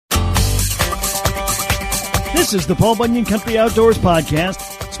This is the Paul Bunyan Country Outdoors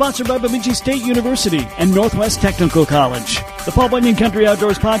Podcast, sponsored by Bemidji State University and Northwest Technical College. The Paul Bunyan Country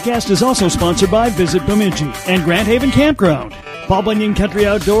Outdoors Podcast is also sponsored by Visit Bemidji and Grand Haven Campground. Paul Bunyan Country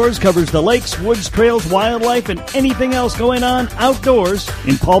Outdoors covers the lakes, woods, trails, wildlife, and anything else going on outdoors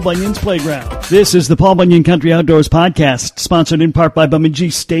in Paul Bunyan's playground. This is the Paul Bunyan Country Outdoors Podcast, sponsored in part by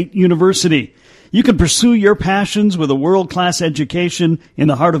Bemidji State University. You can pursue your passions with a world-class education in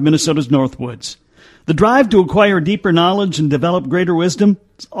the heart of Minnesota's Northwoods. The drive to acquire deeper knowledge and develop greater wisdom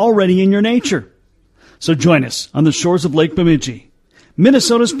is already in your nature. So join us on the shores of Lake Bemidji.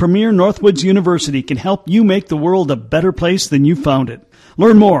 Minnesota's premier Northwoods University can help you make the world a better place than you found it.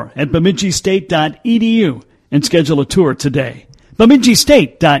 Learn more at bemidjistate.edu and schedule a tour today.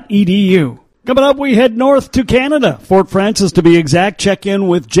 bemidjistate.edu. Coming up, we head north to Canada, Fort Frances to be exact. Check in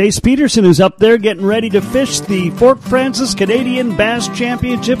with Jace Peterson, who's up there getting ready to fish the Fort Frances Canadian Bass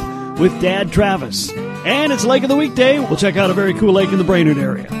Championship with Dad Travis. And it's Lake of the Weekday. We'll check out a very cool lake in the Brainerd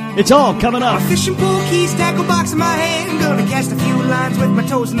area. It's all coming up. My fishing pole keys, tackle box in my hand. Gonna cast a few lines with my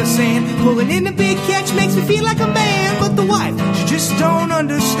toes in the sand. Pulling in a big catch makes me feel like a man. But the wife, she just don't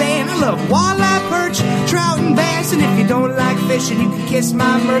understand. I love walleye, perch, trout, and bass. And if you don't like fishing, you can kiss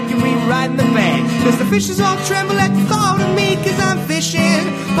my Mercury right in the bag. Cause the fishes all tremble at the thought of me. Cause I'm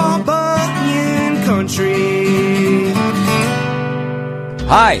fishing Paul Bunyan Country.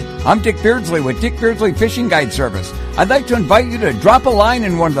 Hi, I'm Dick Beardsley with Dick Beardsley Fishing Guide Service. I'd like to invite you to drop a line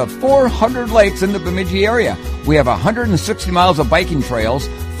in one of the 400 lakes in the Bemidji area. We have 160 miles of biking trails,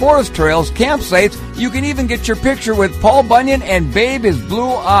 forest trails, campsites. You can even get your picture with Paul Bunyan and Babe his Blue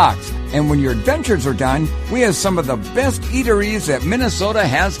Ox. And when your adventures are done, we have some of the best eateries that Minnesota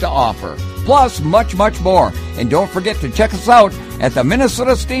has to offer. Plus, much, much more. And don't forget to check us out at the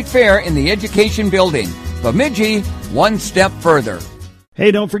Minnesota State Fair in the Education Building. Bemidji, one step further.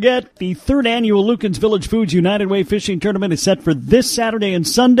 Hey, don't forget, the third annual Lucan's Village Foods United Way Fishing Tournament is set for this Saturday and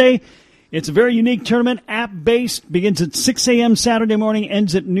Sunday. It's a very unique tournament, app-based, begins at 6 a.m. Saturday morning,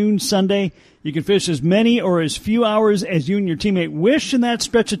 ends at noon Sunday. You can fish as many or as few hours as you and your teammate wish in that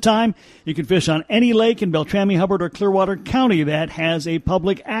stretch of time. You can fish on any lake in Beltrami, Hubbard, or Clearwater County that has a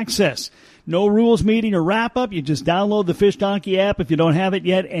public access. No rules meeting or wrap-up. You just download the Fish Donkey app if you don't have it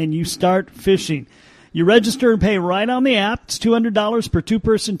yet, and you start fishing. You register and pay right on the app. It's $200 per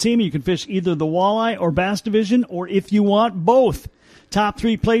two-person team. You can fish either the walleye or bass division, or if you want, both. Top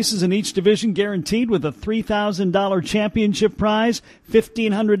three places in each division guaranteed with a $3,000 championship prize,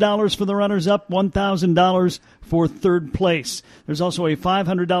 $1,500 for the runners-up, $1,000 for third place. There's also a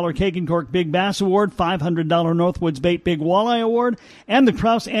 $500 Kagan Cork Big Bass Award, $500 Northwoods Bait Big Walleye Award, and the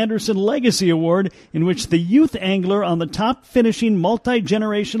Krause Anderson Legacy Award, in which the youth angler on the top finishing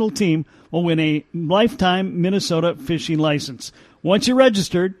multi-generational team will win a lifetime Minnesota fishing license. Once you're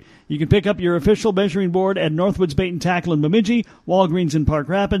registered, you can pick up your official measuring board at Northwoods Bait and Tackle in Bemidji, Walgreens in Park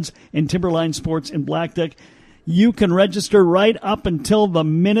Rapids, and Timberline Sports in Black Duck. You can register right up until the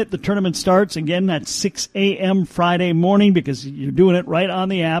minute the tournament starts. Again, that's 6 a.m. Friday morning, because you're doing it right on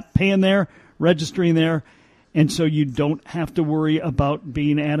the app, paying there, registering there, and so you don't have to worry about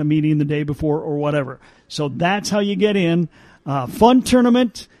being at a meeting the day before or whatever. So that's how you get in. Fun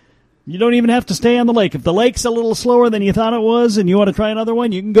tournament. You don't even have to stay on the lake. If the lake's a little slower than you thought it was and you want to try another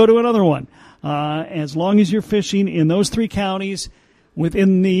one, you can go to another one. As long as you're fishing in those three counties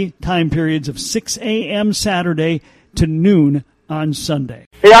within the time periods of 6 a.m. Saturday to noon on Sunday.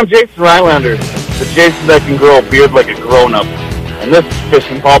 Hey, I'm Jason Rylander, the Jason that can grow a beard like a grown-up. And this is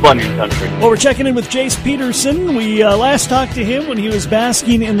Fishing Paul Bunyan Country. Well, we're checking in with Jace Peterson. We last talked to him when he was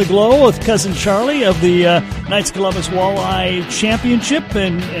basking in the glow with Cousin Charlie of the Knights of Columbus Walleye Championship,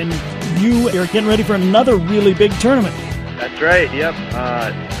 and you are getting ready for another really big tournament. That's right, yep.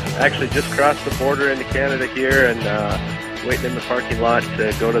 Actually just crossed the border into Canada here and waiting in the parking lot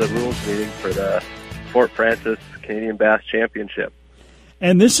to go to the rules meeting for the Fort Frances Canadian Bass Championship.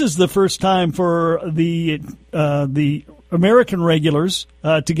 And this is the first time for the American regulars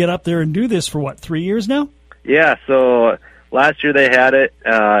to get up there and do this for, 3 years now? Yeah, so last year they had it.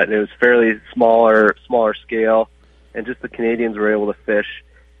 It was fairly smaller scale, and just the Canadians were able to fish.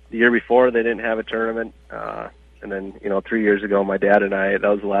 The year before, they didn't have a tournament. And then, 3 years ago, my dad and I, that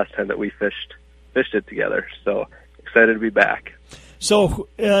was the last time that we fished it together. So excited to be back. So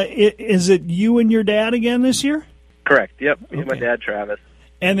is it you and your dad again this year? Correct, yep. Me Okay. and my dad, Travis.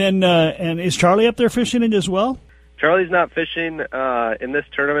 And then and is Charlie up there fishing it as well? Charlie's not fishing in this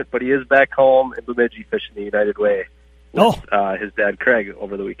tournament, but he is back home in Bemidji fishing the United Way with his dad, Craig,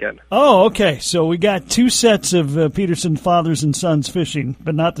 over the weekend. Oh, okay. So we got two sets of Peterson fathers and sons fishing,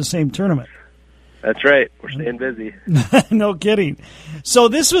 but not the same tournament. That's right. We're staying busy. No kidding. So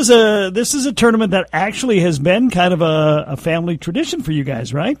this is a tournament that actually has been kind of a family tradition for you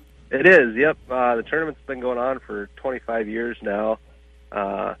guys, right? It is, yep. The tournament's been going on for 25 years now.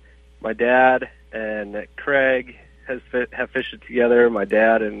 My dad and Craig have fished it together. My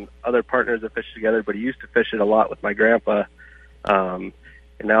dad and other partners have fished together, but he used to fish it a lot with my grandpa. And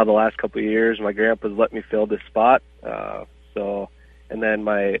now the last couple of years, my grandpa's let me fill this spot. And then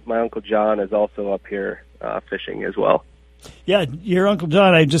my Uncle John is also up here fishing as well. Yeah, your Uncle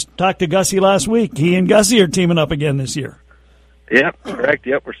John, I just talked to Gussie last week. He and Gussie are teaming up again this year. Yep, correct.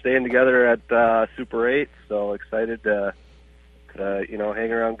 Yep, we're staying together at Super 8, so excited to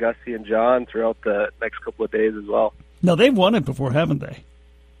hang around Gussie and John throughout the next couple of days as well. Now, they've won it before, haven't they?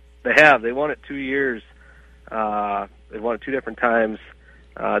 They have. They won it 2 years. They've won it 2 different times.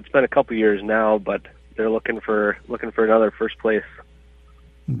 It's been a couple years now, but they're looking for another first place.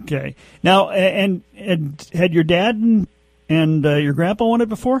 Okay. Now, and had your dad and your grandpa won it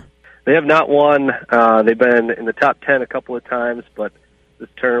before? They have not won. They've been in the top 10 a couple of times, but this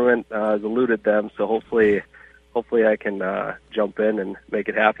tournament has eluded them. So hopefully I can jump in and make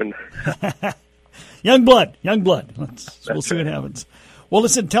it happen. Young blood. We'll see what happens. Well,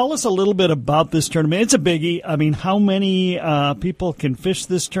 listen, tell us a little bit about this tournament. It's a biggie. I mean, how many people can fish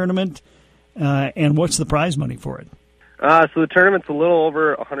this tournament, and what's the prize money for it? So the tournament's a little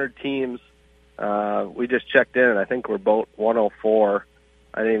over 100 teams. We just checked in, and I think we're boat 104.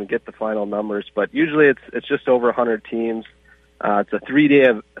 I didn't even get the final numbers, but usually it's just over 100 teams. It's a three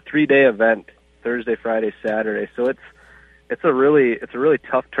day event, Thursday, Friday, Saturday. So it's a really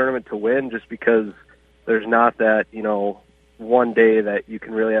tough tournament to win, just because there's not that one day that you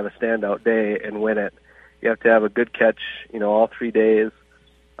can really have a standout day and win it. You have to have a good catch, all 3 days.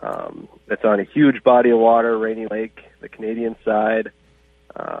 It's on a huge body of water, Rainy Lake, the Canadian side.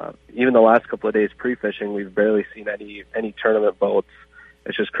 Even the last couple of days pre-fishing, we've barely seen any tournament boats.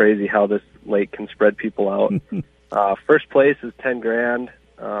 It's just crazy how this lake can spread people out. First place is $10,000,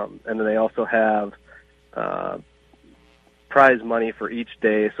 and then they also have prize money for each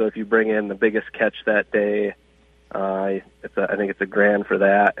day. So if you bring in the biggest catch that day, I think it's $1,000 for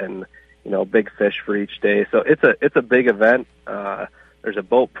that, and big fish for each day. So it's a big event. There's a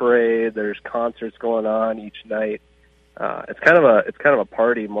boat parade. There's concerts going on each night. It's kind of a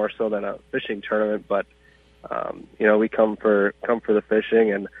party more so than a fishing tournament, but we come for the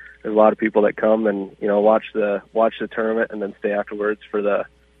fishing, and there's a lot of people that come and watch the tournament and then stay afterwards for the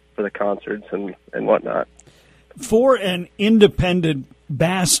concerts and whatnot. For an independent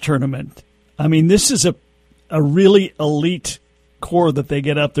bass tournament, I mean, this is a really elite core that they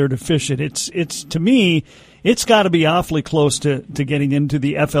get up there to fish it. It's to me, it's got to be awfully close to getting into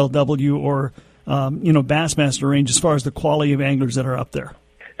the FLW or Bassmaster range as far as the quality of anglers that are up there.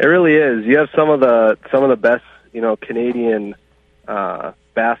 It really is. You have some of the best Canadian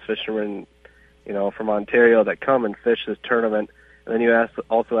bass fishermen from Ontario that come and fish this tournament, and then you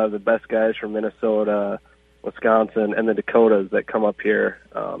also have the best guys from Minnesota, Wisconsin, and the Dakotas that come up here.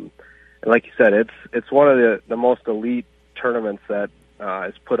 And like you said, it's one of the most elite tournaments that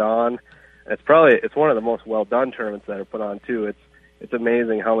is put on. It's one of the most well done tournaments that are put on too. It's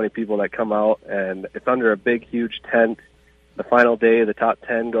amazing how many people that come out, and it's under a big, huge tent. The final day, the top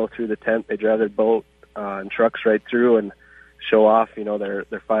 10 go through the tent. They drive their boat and trucks right through and show off, their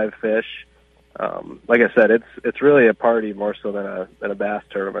 5 fish. Like I said, it's really a party more so than a bass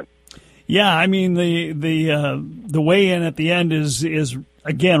tournament. Yeah, I mean the weigh in at the end is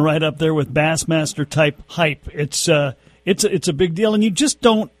again right up there with Bassmaster type hype. It's a big deal, and you just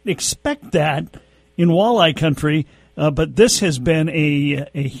don't expect that in walleye country. But this has been a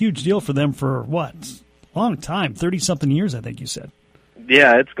huge deal for them for what? A long time, 30-something years, I think you said.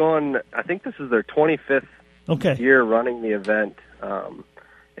 Yeah, it's going. I think this is their 25th year running the event.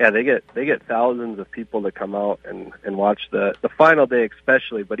 They get thousands of people to come out and watch the final day,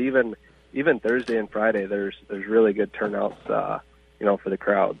 especially. But even Thursday and Friday, there's really good turnouts, for the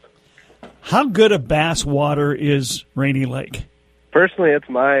crowds. How good a bass water is Rainy Lake? Personally, it's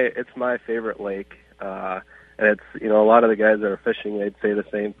my favorite lake, and it's a lot of the guys that are fishing, they'd say the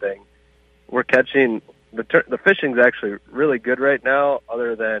same thing. We're catching the fishing's actually really good right now,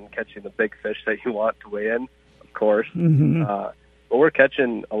 other than catching the big fish that you want to weigh in, of course. Mm-hmm. But we're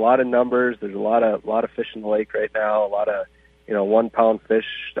catching a lot of numbers. There's a lot of fish in the lake right now. A lot of 1 pound fish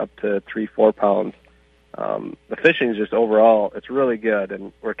up to 3-4 pounds. The fishing is just overall, it's really good,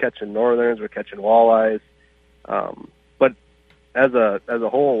 and we're catching northerns, we're catching walleyes. But as a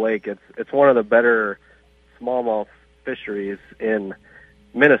whole lake, it's one of the better smallmouth fisheries in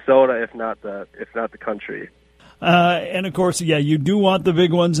Minnesota, if not the country. And of course, yeah, you do want the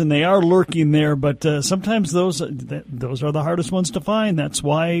big ones, and they are lurking there. But sometimes those are the hardest ones to find. That's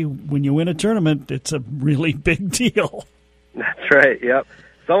why when you win a tournament, it's a really big deal. That's right. Yep.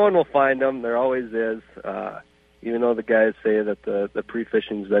 Someone will find them. There always is. Even though the guys say that the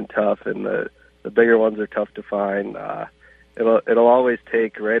pre-fishing's been tough and the bigger ones are tough to find, it'll always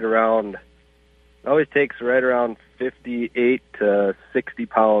take right around 58 to 60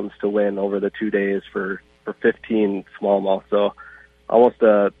 pounds to win over the 2 days for 15 smallmouth. So almost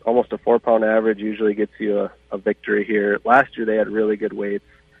a 4-pound average usually gets you a victory here. Last year they had really good weights.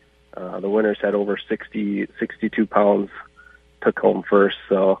 The winners had over 62 pounds, took home first.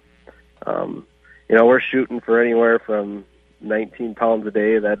 So, we're shooting for anywhere from 19 pounds a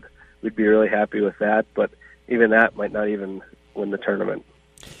day. That we'd be really happy with that, but even that might not even win the tournament.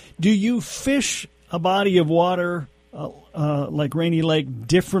 Do you fish a body of water like Rainy Lake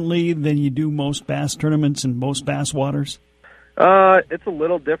differently than you do most bass tournaments and most bass waters? It's a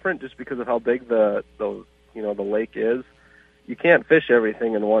little different just because of how big the lake is. You can't fish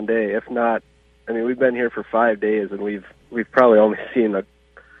everything in one day. If not, we've been here for 5 days and we've probably only seen a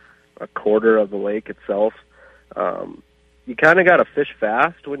quarter of the lake itself. You kind of got to fish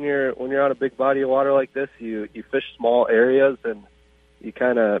fast when you're on a big body of water like this. You fish small areas and you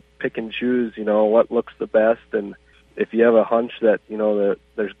kind of pick and choose, what looks the best. And if you have a hunch that that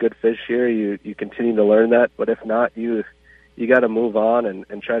there's good fish here, you continue to learn that. But if not, you got to move on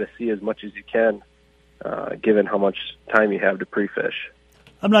and try to see as much as you can, given how much time you have to pre-fish.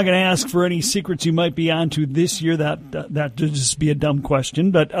 I'm not going to ask for any secrets you might be onto this year. That would just be a dumb question.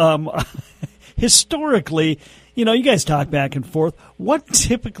 But historically, you guys talk back and forth. What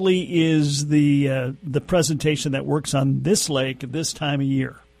typically is the presentation that works on this lake at this time of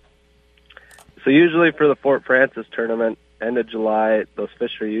year? So usually for the Fort Francis tournament, end of July, those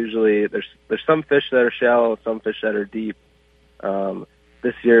fish are usually there's some fish that are shallow, some fish that are deep.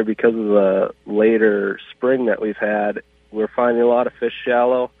 This year, because of the later spring that we've had, we're finding a lot of fish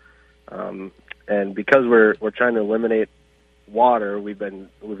shallow, and because we're trying to eliminate water, we've been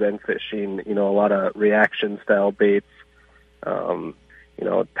fishing a lot of reaction style baits,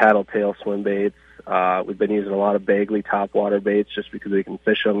 paddle tail swim baits. We've been using a lot of Bagley topwater baits just because we can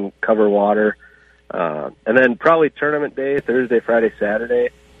fish them, cover water, and then probably tournament day, Thursday, Friday, Saturday,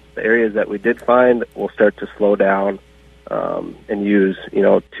 the areas that we did find, we'll start to slow down and use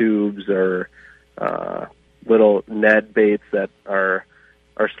tubes or little Ned baits that are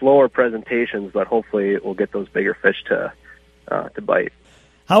slower presentations, but hopefully we'll get those bigger fish to bite.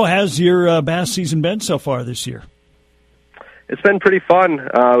 How has your bass season been so far this year? It's been pretty fun.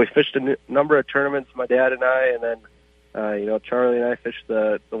 We fished a number of tournaments, my dad and I, and then Charlie and I fished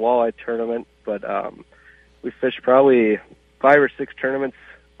the walleye tournament. But we fished probably 5 or 6 tournaments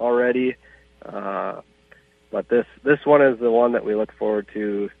already. But this one is the one that we look forward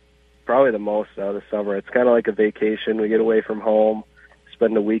to probably the most out of the summer. It's kind of like a vacation. We get away from home,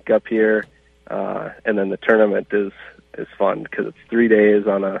 spend a week up here, and then the tournament is fun because it's 3 days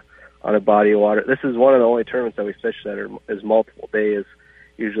on a body of water. This is one of the only tournaments that we fish that is multiple days.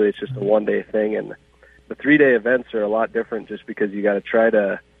 Usually it's just a 1-day thing, and the 3-day events are a lot different just because you got to try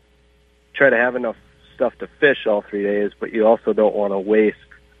to have enough stuff to fish all 3 days, but you also don't want to waste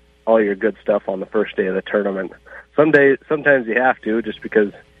all your good stuff on the first day of the tournament. Sometimes you have to just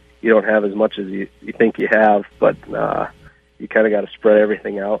because you don't have as much as you think you have, but you kind of got to spread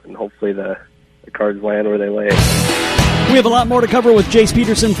everything out, and hopefully the cards land where they lay. We have a lot more to cover with Jace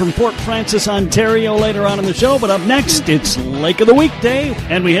Peterson from Fort Francis, Ontario later on in the show, but up next, it's Lake of the Weekday,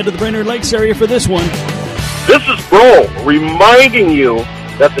 and we head to the Brainerd Lakes area for this one. This is Bro reminding you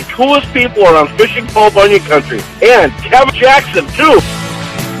that the coolest people are on fishing Paul Bunyan country, and Kevin Jackson, too.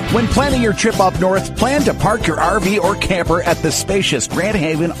 When planning your trip up north, plan to park your RV or camper at the spacious Grand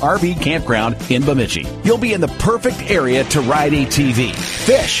Haven RV Campground in Bemidji. You'll be in the perfect area to ride ATV,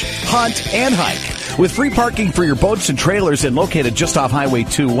 fish, hunt, and hike. With free parking for your boats and trailers and located just off Highway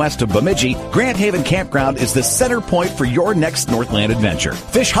 2 west of Bemidji, Grand Haven Campground is the center point for your next Northland adventure.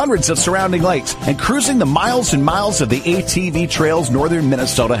 Fish hundreds of surrounding lakes and cruising the miles and miles of the ATV trails northern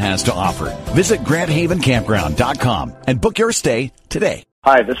Minnesota has to offer. Visit GrandHavenCampground.com and book your stay today.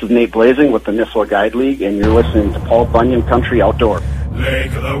 Hi, this is Nate Blazing with the Nisswa Guide League, and you're listening to Paul Bunyan Country Outdoor.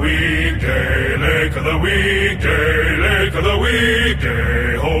 Lake of the Weekday, Lake of the Weekday, Lake of the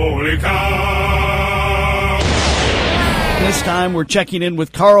Weekday, holy cow. This time we're checking in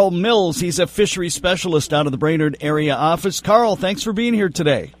with Carl Mills. He's a fisheries specialist out of the Brainerd area office. Carl, thanks for being here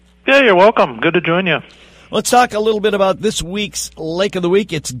today. Yeah, you're welcome. Good to join you. Let's talk a little bit about this week's Lake of the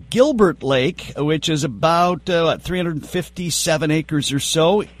Week. It's Gilbert Lake, which is about 357 acres or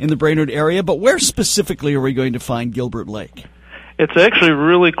so in the Brainerd area. But where specifically are we going to find Gilbert Lake? It's actually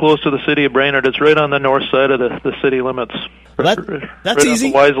really close to the city of Brainerd. It's right on the north side of the city limits. That's right easy.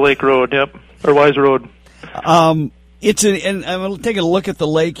 On the Wise Lake Road, yep, or Wise Road. And I'm taking a look at the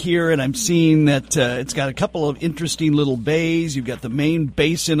lake here, and I'm seeing that it's got a couple of interesting little bays. You've got the main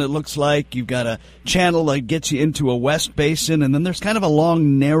basin, it looks like. You've got a channel that gets you into a west basin, and then there's kind of a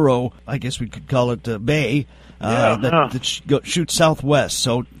long, narrow, I guess we could call it a bay, that shoots southwest.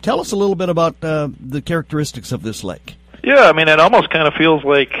 So tell us a little bit about the characteristics of this lake. Yeah, I mean, it almost kind of feels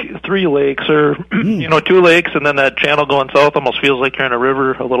like three lakes, or, two lakes, and then that channel going south almost feels like you're in a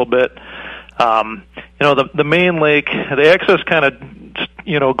river a little bit. The main lake, the access kind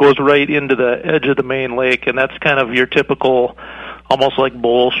of, goes right into the edge of the main lake, and that's kind of your typical, almost like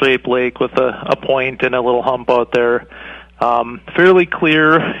bowl-shaped lake with a point and a little hump out there. Fairly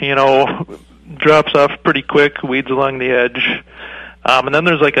clear, drops off pretty quick, weeds along the edge. And then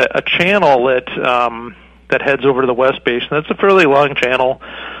there's like a channel that heads over to the west basin. That's a fairly long channel,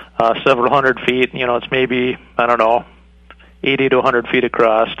 several hundred feet. It's maybe, 80 to 100 feet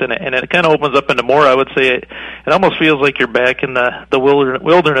across, and it kind of opens up into more. I would say it almost feels like you're back in the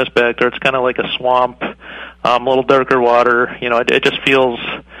wilderness back there. It's kind of like a swamp, a little darker water. It just feels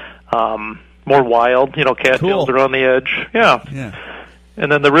more wild. Cattails are on the edge. Yeah.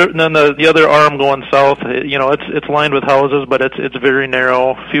 And then the other arm going south, it's lined with houses, but it's very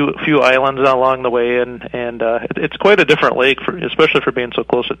narrow. Few islands along the way, and it's quite a different lake, especially for being so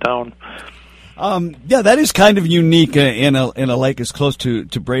close to town. That is kind of unique in a lake as close to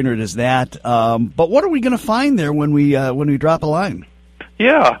Brainerd as that. But what are we going to find there when we drop a line?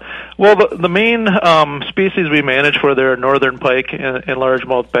 Yeah, well, the main species we manage for there are northern pike and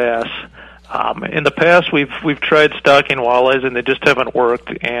largemouth bass. In the past, we've tried stocking walleyes, and they just haven't worked.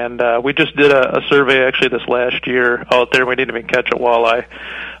 And we just did a survey actually this last year out there. We didn't even catch a walleye.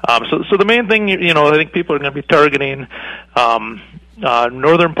 So the main thing, I think people are going to be targeting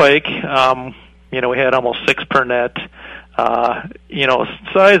northern pike. We had almost 6 per net.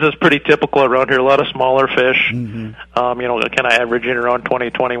 Size is pretty typical around here. A lot of smaller fish. Mm-hmm. Kind of averaging around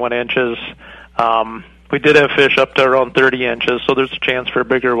 20, 21 inches. We did have fish up to around 30 inches, so there's a chance for a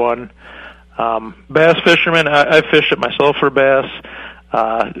bigger one. Bass fishermen, I fished it myself for bass.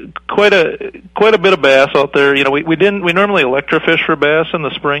 Quite a bit of bass out there. We normally electrofish for bass in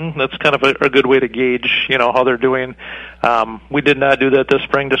the spring. That's kind of a good way to gauge, how they're doing. We did not do that this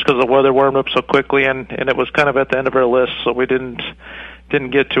spring just because the weather warmed up so quickly, and it was kind of at the end of our list, so we didn't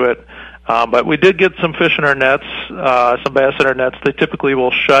get to it. But we did get some fish in our nets, some bass in our nets. They typically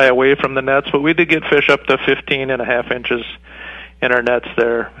will shy away from the nets, but we did get fish up to 15.5 inches in our nets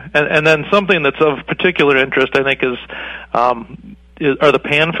there. And then something that's of particular interest, I think, are the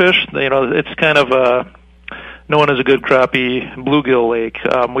panfish. It's kind of known as a good crappie bluegill lake.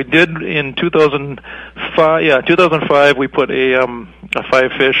 We did in 2005. Yeah, 2005 we put a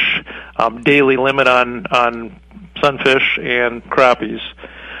 5-fish daily limit on sunfish and crappies.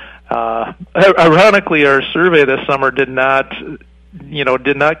 Ironically, our survey this summer did not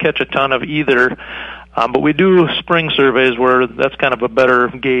catch a ton of either. But we do spring surveys where that's kind of a better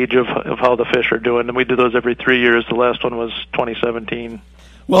gauge of how the fish are doing, and we do those every 3 years. The last one was 2017.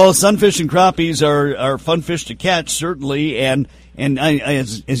 Well, sunfish and crappies are fun fish to catch, certainly, and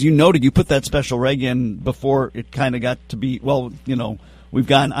as you noted, you put that special reg in before it kind of got to be, we've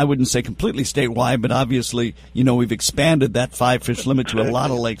gone, I wouldn't say completely statewide, but obviously, we've expanded that 5-fish limit to a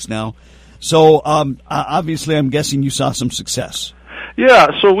lot of lakes now. So, obviously, I'm guessing you saw some success.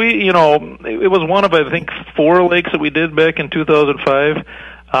 Yeah, so we, it was one of, I think, 4 lakes that we did back in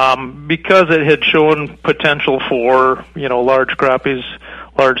 2005, because it had shown potential for, large crappies,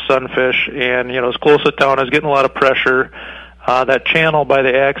 large sunfish, and, it's close to town. It was getting a lot of pressure. That channel by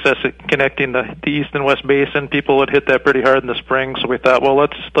the access connecting the east and west basin, people would hit that pretty hard in the spring, so we thought, well,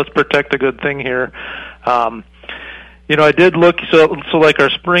 let's protect a good thing here. I did look, so like our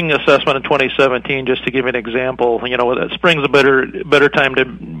spring assessment in 2017, just to give you an example, spring's a better time to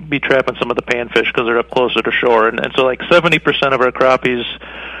be trapping some of the panfish because they're up closer to shore. And so like 70% of our crappies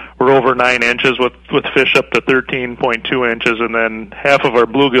were over 9 inches with fish up to 13.2 inches, and then half of our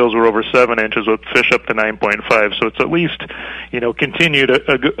bluegills were over 7 inches with fish up to 9.5. So it's at least, continued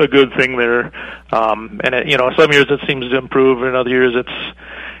a good thing there. And some years it seems to improve, and other years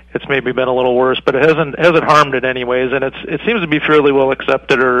it's maybe been a little worse, but it hasn't harmed it anyways, and it seems to be fairly well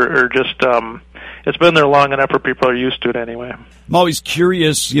accepted, or just it's been there long enough where people are used to it anyway. I'm always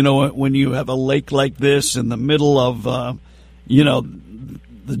curious, when you have a lake like this in the middle of,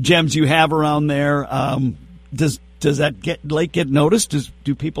 the gems you have around there. does that lake get noticed?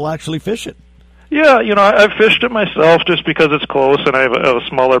 Do people actually fish it? Yeah, I've fished it myself just because it's close and I have a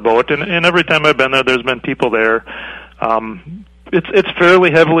smaller boat, and every time I've been there's been people there. It's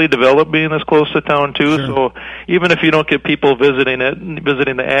fairly heavily developed being this close to town too, Sure. so even if you don't get people visiting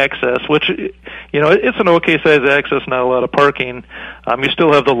the access, which, it's an okay size access, not a lot of parking, you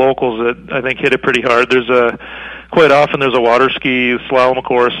still have the locals that I think hit it pretty hard. Quite often there's a water ski slalom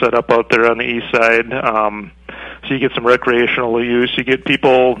course set up out there on the east side. So you get some recreational use. You get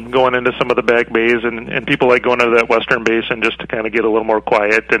people going into some of the back bays, and people like going into that western basin just to kind of get a little more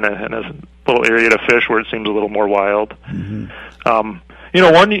quiet and a little area to fish where it seems a little more wild. Mm-hmm.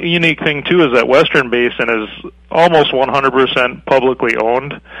 One unique thing too is that western basin is almost 100% publicly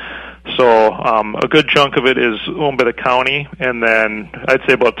owned. So a good chunk of it is owned by the county, and then I'd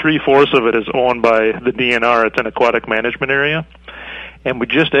say about 3/4 of it is owned by the DNR. It's an aquatic management area. And we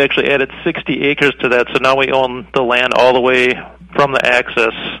just actually added 60 acres to that, so now we own the land all the way from the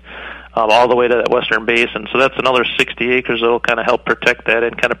access all the way to that western basin. So that's another 60 acres that will kind of help protect that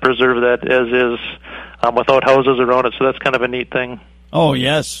and kind of preserve that as is without houses around it. So that's kind of a neat thing. Oh,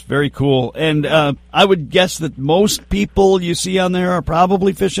 yes. Very cool. And I would guess that most people you see on there are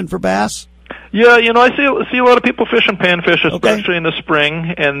probably fishing for bass? Yeah, I see a lot of people fishing panfish, especially in the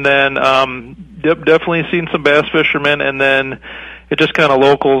spring. And then definitely seen some bass fishermen, and then it's just kind of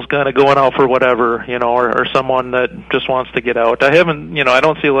locals kind of going out for whatever, or someone that just wants to get out. I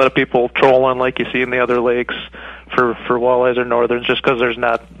don't see a lot of people trolling like you see in the other lakes for walleyes or northerns, just because there's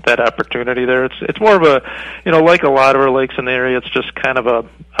not that opportunity there. It's more of a, like a lot of our lakes in the area, it's just kind of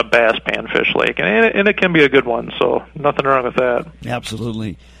a bass panfish lake, and it can be a good one, so nothing wrong with that.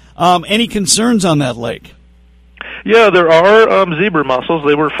 Absolutely. Any concerns on that lake? Yeah, there are zebra mussels.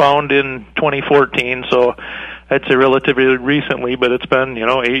 They were found in 2014, so I'd say relatively recently, but it's been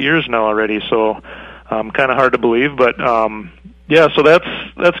 8 years now already, so kind of hard to believe. But yeah, so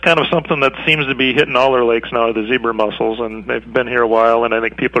that's kind of something that seems to be hitting all our lakes now, the zebra mussels, and they've been here a while, and I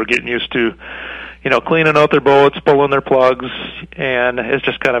think people are getting used to cleaning out their boats, pulling their plugs, and it's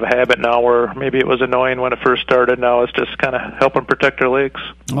just kind of a habit now where maybe it was annoying when it first started. Now it's just kind of helping protect our lakes.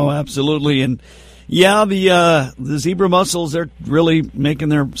 Oh, absolutely. And yeah, the zebra mussels, they're really making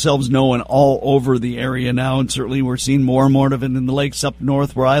themselves known all over the area now, and certainly we're seeing more and more of it in the lakes up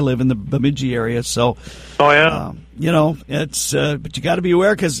north where I live in the Bemidji area. So, oh yeah, it's but you got to be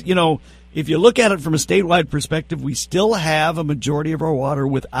aware because if you look at it from a statewide perspective, we still have a majority of our water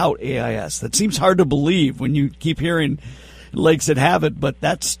without AIS. That seems hard to believe when you keep hearing lakes that have it, but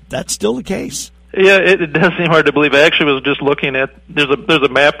that's still the case. Yeah, it does seem hard to believe. I actually was just looking at there's a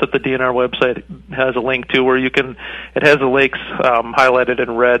map that the DNR website has a link to where it has the lakes highlighted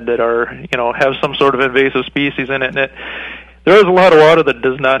in red that are have some sort of invasive species in it, and there is a lot of water that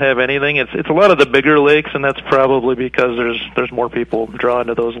does not have anything. It's a lot of the bigger lakes, and that's probably because there's more people drawn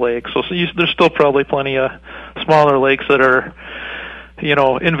to those lakes. So there's still probably plenty of smaller lakes that are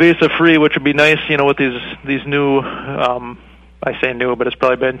invasive free, which would be nice. With these new. I say new, but it's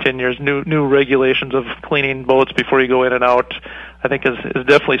probably been 10 years. New regulations of cleaning boats before you go in and out, I think has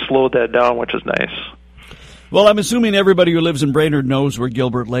definitely slowed that down, which is nice. Well, I'm assuming everybody who lives in Brainerd knows where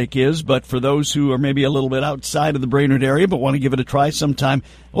Gilbert Lake is, but for those who are maybe a little bit outside of the Brainerd area but want to give it a try sometime,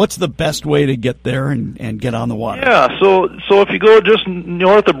 what's the best way to get there and get on the water? Yeah, so if you go just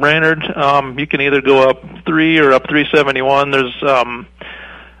north of Brainerd, you can either go up 3 or up 371.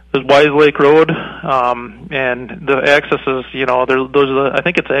 There's Wise Lake Road, and the access is, I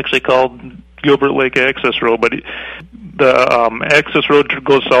think it's actually called Gilbert Lake Access Road, but the access road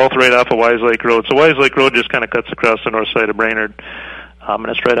goes south right off of Wise Lake Road. So Wise Lake Road just kind of cuts across the north side of Brainerd, and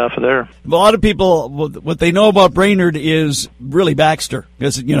it's right off of there. A lot of people, what they know about Brainerd is really Baxter,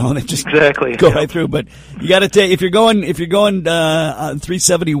 because they just exactly go right through. But you got to take if you're going on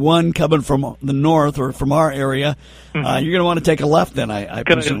 371 coming from the north or from our area, you're going to want to take a left. Then I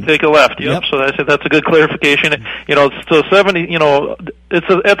presume take a left. Yep. So I said that's a good clarification. So 70. It's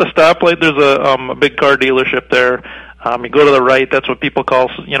at the stoplight. There's a big car dealership there. You go to the right. That's what people call.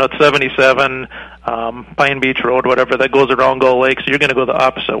 It's 77 Pine Beach Road, whatever that goes around Gull Lake. So you're going to go the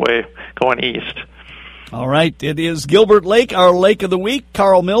opposite way, going east. All right. It is Gilbert Lake, our Lake of the Week.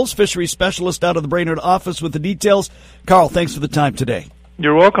 Carl Mills, fisheries specialist out of the Brainerd office with the details. Carl, thanks for the time today.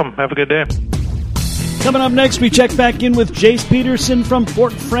 You're welcome. Have a good day. Coming up next, we check back in with Jace Peterson from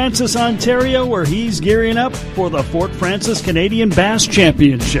Fort Frances, Ontario, where he's gearing up for the Fort Frances Canadian Bass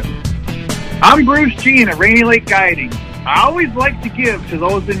Championship. I'm Bruce Jean at Rainy Lake Guiding. I always like to give to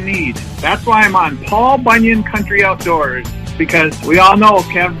those in need. That's why I'm on Paul Bunyan Country Outdoors, because we all know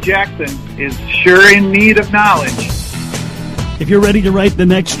Kev Jackson is sure in need of knowledge. If you're ready to write the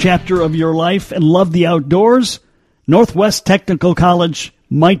next chapter of your life and love the outdoors, Northwest Technical College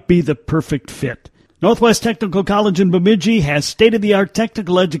might be the perfect fit. Northwest Technical College in Bemidji has state-of-the-art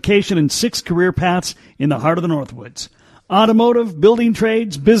technical education and 6 career paths in the heart of the Northwoods. Automotive, building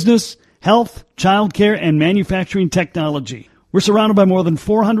trades, business, health, childcare, and manufacturing technology. We're surrounded by more than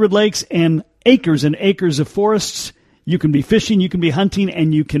 400 lakes and acres of forests. You can be fishing, you can be hunting,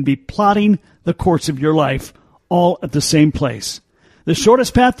 and you can be plotting the course of your life, all at the same place. The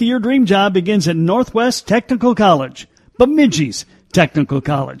shortest path to your dream job begins at Northwest Technical College, Bemidji's Technical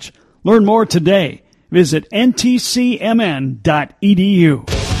College. Learn more today. Visit ntcmn.edu.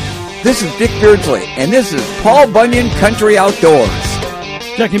 This is Dick Beardsley, and this is Paul Bunyan Country Outdoors.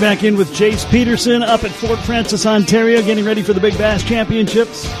 Checking back in with Jace Peterson up at Fort Francis, Ontario, getting ready for the Big Bass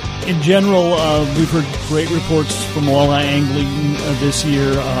Championships. In general, we've heard great reports from walleye angling this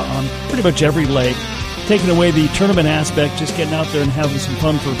year on pretty much every lake. Taking away the tournament aspect, just getting out there and having some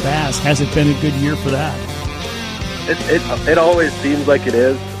fun for bass. Has it been a good year for that? It always seems like it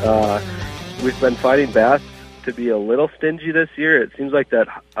is. We've been finding bass to be a little stingy this year. It seems like that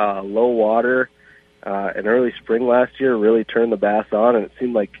low water in early spring last year really turned the bass on, and it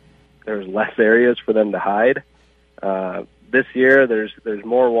seemed like there's less areas for them to hide. This year, there's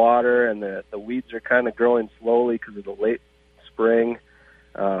more water, and the weeds are kind of growing slowly because of the late spring.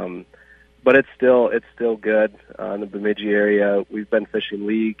 But it's still good in the Bemidji area. We've been fishing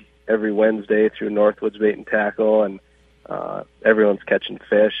league every Wednesday through Northwoods Bait and Tackle, and everyone's catching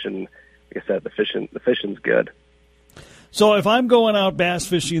fish. And like I said, the fishing's good. So if I'm going out bass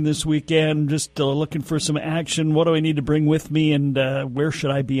fishing this weekend, just looking for some action, what do I need to bring with me, and where should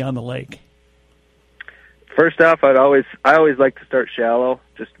I be on the lake? First off, I always like to start shallow,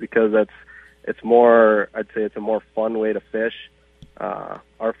 just because I'd say it's a more fun way to fish.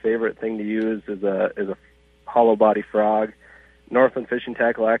 Our favorite thing to use is a hollow body frog. Northland Fishing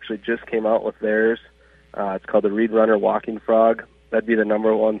Tackle actually just came out with theirs. It's called the Reed Runner Walking Frog. That'd be the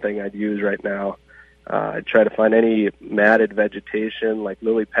number one thing I'd use right now. I'd try to find any matted vegetation like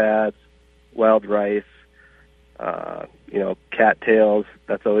lily pads, wild rice, cattails.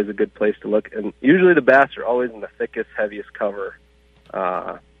 That's always a good place to look. And usually the bass are always in the thickest, heaviest cover.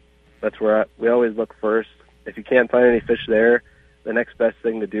 That's where we always look first. If you can't find any fish there, the next best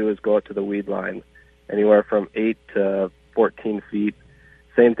thing to do is go out to the weed line, anywhere from 8 to 14 feet.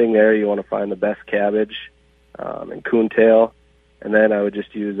 Same thing there. You want to find the best cabbage and coontail. And then I would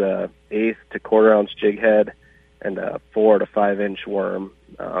just use a 1/8 to 1/4 ounce jig head and a 4 to 5 inch worm.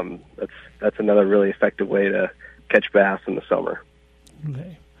 That's another really effective way to catch bass in the summer.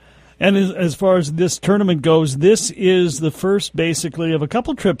 Okay. And as far as this tournament goes, this is the first, basically, of a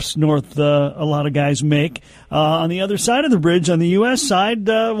couple trips north a lot of guys make. On the other side of the bridge, on the U.S. side,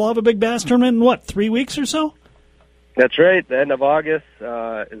 we'll have a big bass tournament in, 3 weeks or so? That's right. The end of August is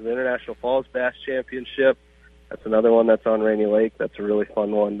the International Falls Bass Championship. That's another one that's on Rainy Lake. That's a really fun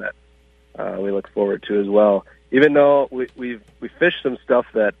one that we look forward to as well. Even though we fished some stuff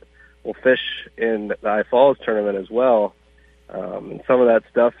that we'll fish in the I Falls tournament as well. And some of that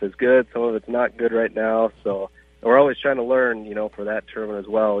stuff is good, some of it's not good right now. So we're always trying to learn, for that tournament as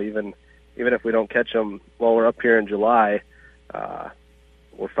well. Even if we don't catch them while we're up here in July,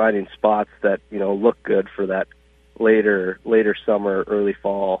 we're finding spots that look good for that later summer, early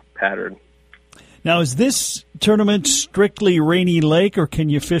fall pattern. Now, is this tournament strictly Rainy Lake, or can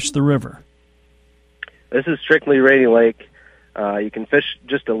you fish the river? This is strictly Rainy Lake. You can fish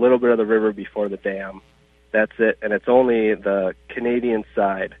just a little bit of the river before the dam. That's it, and it's only the Canadian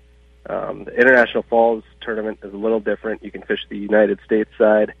side. The International Falls tournament is a little different. You can fish the United States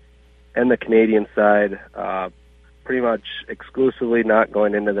side and the Canadian side, pretty much exclusively, not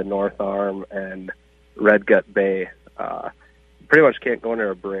going into the North Arm and Red Gut Bay. Pretty much can't go under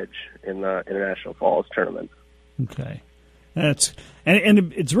a bridge in the International Falls tournament. Okay.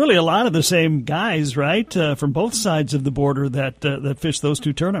 And it's really a lot of the same guys, right, from both sides of the border that fish those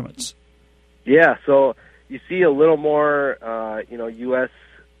two tournaments. Yeah, so you see a little more, U.S.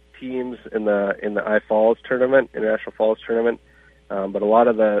 teams in the I Falls tournament, International Falls tournament, but a lot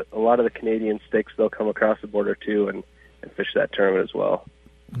of the Canadian sticks, they'll come across the border too and fish that tournament as well.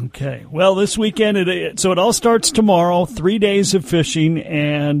 Okay. Well, this weekend, so it all starts tomorrow, 3 days of fishing,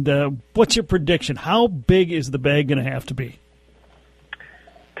 and what's your prediction? How big is the bag going to have to be?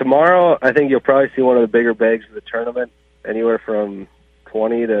 Tomorrow, I think you'll probably see one of the bigger bags of the tournament, anywhere from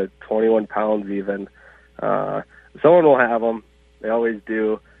 20 to 21 pounds even. Someone will have them. They always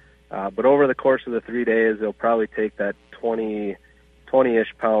do. But over the course of the 3 days, they'll probably take that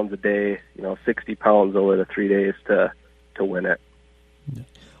 20-ish pounds a day, 60 pounds over the 3 days to win it.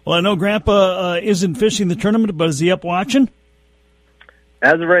 Well, I know Grandpa isn't fishing the tournament, but is he up watching?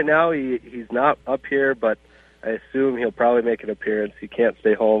 As of right now, he's not up here, but I assume he'll probably make an appearance. He can't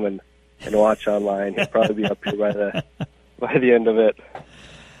stay home and watch online. He'll probably be up here by the end of it.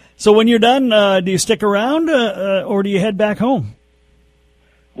 So when you're done, do you stick around or do you head back home?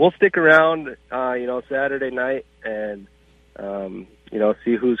 We'll stick around, Saturday night and,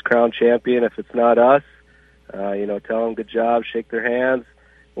 see who's crowned champion. If it's not us, tell them good job, shake their hands.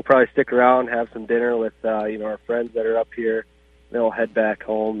 We'll probably stick around, have some dinner with, our friends that are up here. Then we'll head back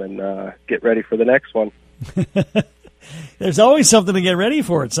home and get ready for the next one. There's always something to get ready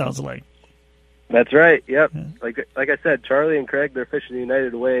for, it sounds like. That's right, yep. Yeah. Like I said, Charlie and Craig, they're fishing the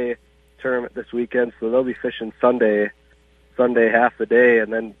United Way tournament this weekend, so they'll be fishing Sunday half the day,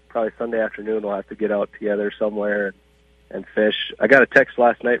 and then probably Sunday afternoon we'll have to get out together somewhere and fish. I got a text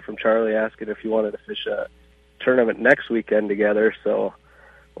last night from Charlie asking if he wanted to fish a tournament next weekend together, so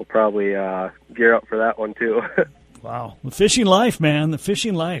we'll probably gear up for that one too. Wow, the fishing life, man, the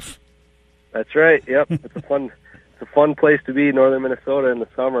fishing life. That's right, yep. It's a fun place to be, northern Minnesota in the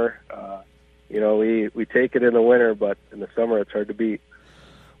summer. We take it in the winter, but in the summer it's hard to beat.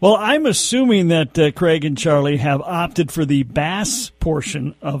 Well, I'm assuming that Craig and Charlie have opted for the bass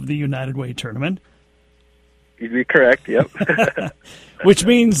portion of the United Way tournament. You'd be correct, yep. Which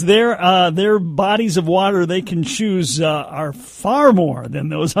means their bodies of water they can choose are far more than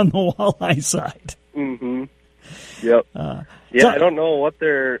those on the walleye side. Mm-hmm. Yep. I don't know what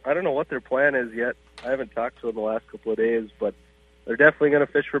their plan is yet. I haven't talked to them the last couple of days, but they're definitely going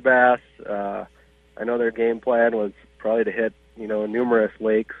to fish for bass. I know their game plan was probably to hit, numerous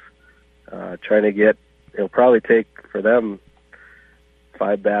lakes, trying to get, it'll probably take for them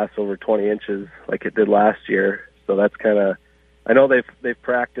 5 bass over 20 inches like it did last year. So that's kind of, I know they've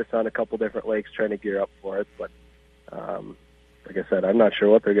practiced on a couple different lakes trying to gear up for it, but like I said, I'm not sure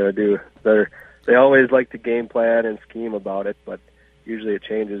what they're going to do. They always like to game plan and scheme about it, but usually it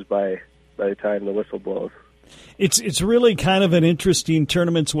changes by the time the whistle blows. It's really kind of an interesting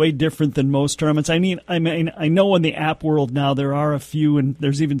tournament. It's way different than most tournaments. I know in the app world now there are a few, and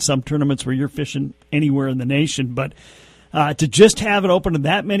there's even some tournaments where you're fishing anywhere in the nation. But to just have it open to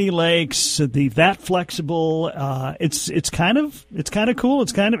that many lakes, that flexible, it's kind of cool.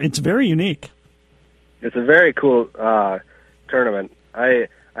 It's very unique. It's a very cool tournament. I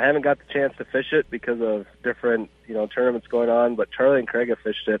haven't got the chance to fish it because of different tournaments going on, but Charlie and Craig have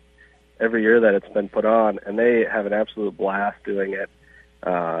fished it every year that it's been put on, and they have an absolute blast doing it.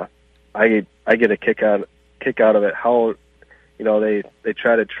 I get a kick out of it. How they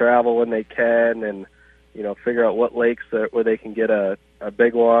try to travel when they can, and figure out what lakes where they can get a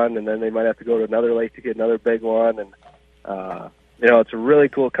big one, and then they might have to go to another lake to get another big one. And it's a really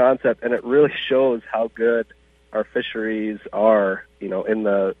cool concept, and it really shows how good our fisheries are, in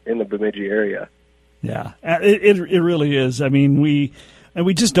the Bemidji area. Yeah, it really is. I mean,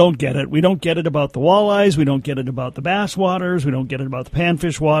 we just don't get it. We don't get it about the walleyes. We don't get it about the bass waters. We don't get it about the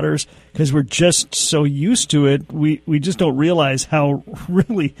panfish waters because we're just so used to it. We just don't realize how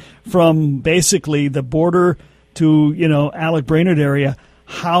really from basically the border to, Alec Brainerd area,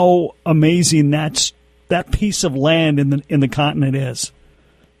 how amazing that piece of land in the continent is.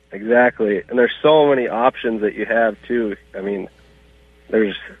 Exactly. And there's so many options that you have too. I mean,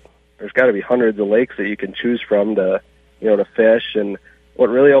 there's got to be hundreds of lakes that you can choose from to fish. And what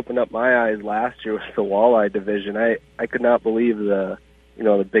really opened up my eyes last year was the walleye division. I could not believe the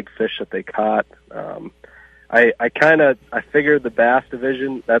big fish that they caught. I figured the bass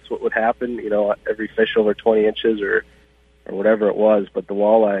division, that's what would happen, every fish over 20 inches or whatever it was. But the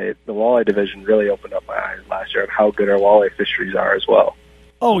walleye division really opened up my eyes last year on how good our walleye fisheries are as well.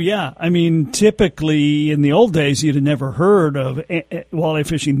 Oh, yeah. I mean, typically in the old days, you'd have never heard of walleye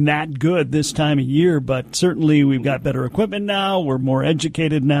fishing that good this time of year, but certainly we've got better equipment now. We're more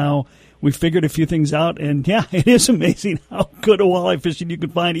educated now. We figured a few things out, and, yeah, it is amazing how good a walleye fishing you can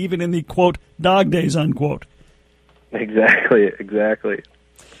find even in the, quote, dog days, unquote. Exactly.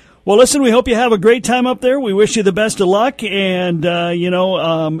 Well, listen, we hope you have a great time up there. We wish you the best of luck. And,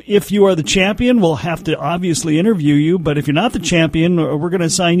 if you are the champion, we'll have to obviously interview you. But if you're not the champion, we're going to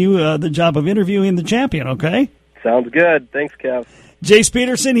assign you the job of interviewing the champion, okay? Sounds good. Thanks, Kev. Jace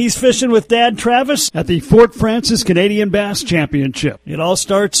Peterson, he's fishing with Dad Travis at the Fort Francis Canadian Bass Championship. It all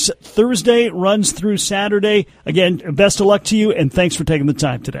starts Thursday, runs through Saturday. Again, best of luck to you, and thanks for taking the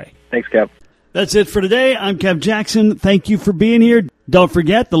time today. Thanks, Kev. That's it for today. I'm Kev Jackson. Thank you for being here. Don't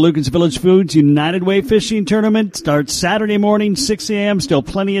forget, the Lucas Village Foods United Way Fishing Tournament starts Saturday morning, 6 a.m. Still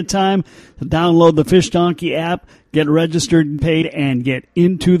plenty of time to download the Fish Donkey app, get registered and paid, and get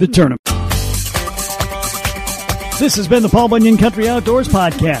into the tournament. This has been the Paul Bunyan Country Outdoors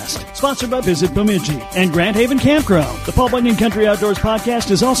Podcast, Sponsored by Visit Bemidji and Grand Haven Campground. The Paul Bunyan Country Outdoors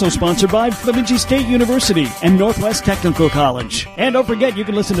podcast is also sponsored by Bemidji State University and Northwest Technical College. And don't forget, you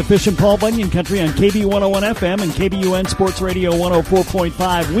can listen to Fishin' Paul Bunyan Country on KB 101 FM and KBUN Sports Radio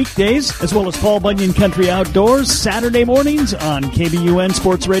 104.5 weekdays, as well as Paul Bunyan Country Outdoors Saturday mornings on KBUN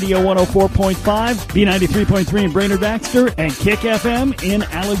Sports Radio 104.5, B93.3 in Brainerd Baxter, and Kick FM in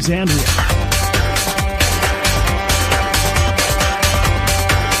Alexandria.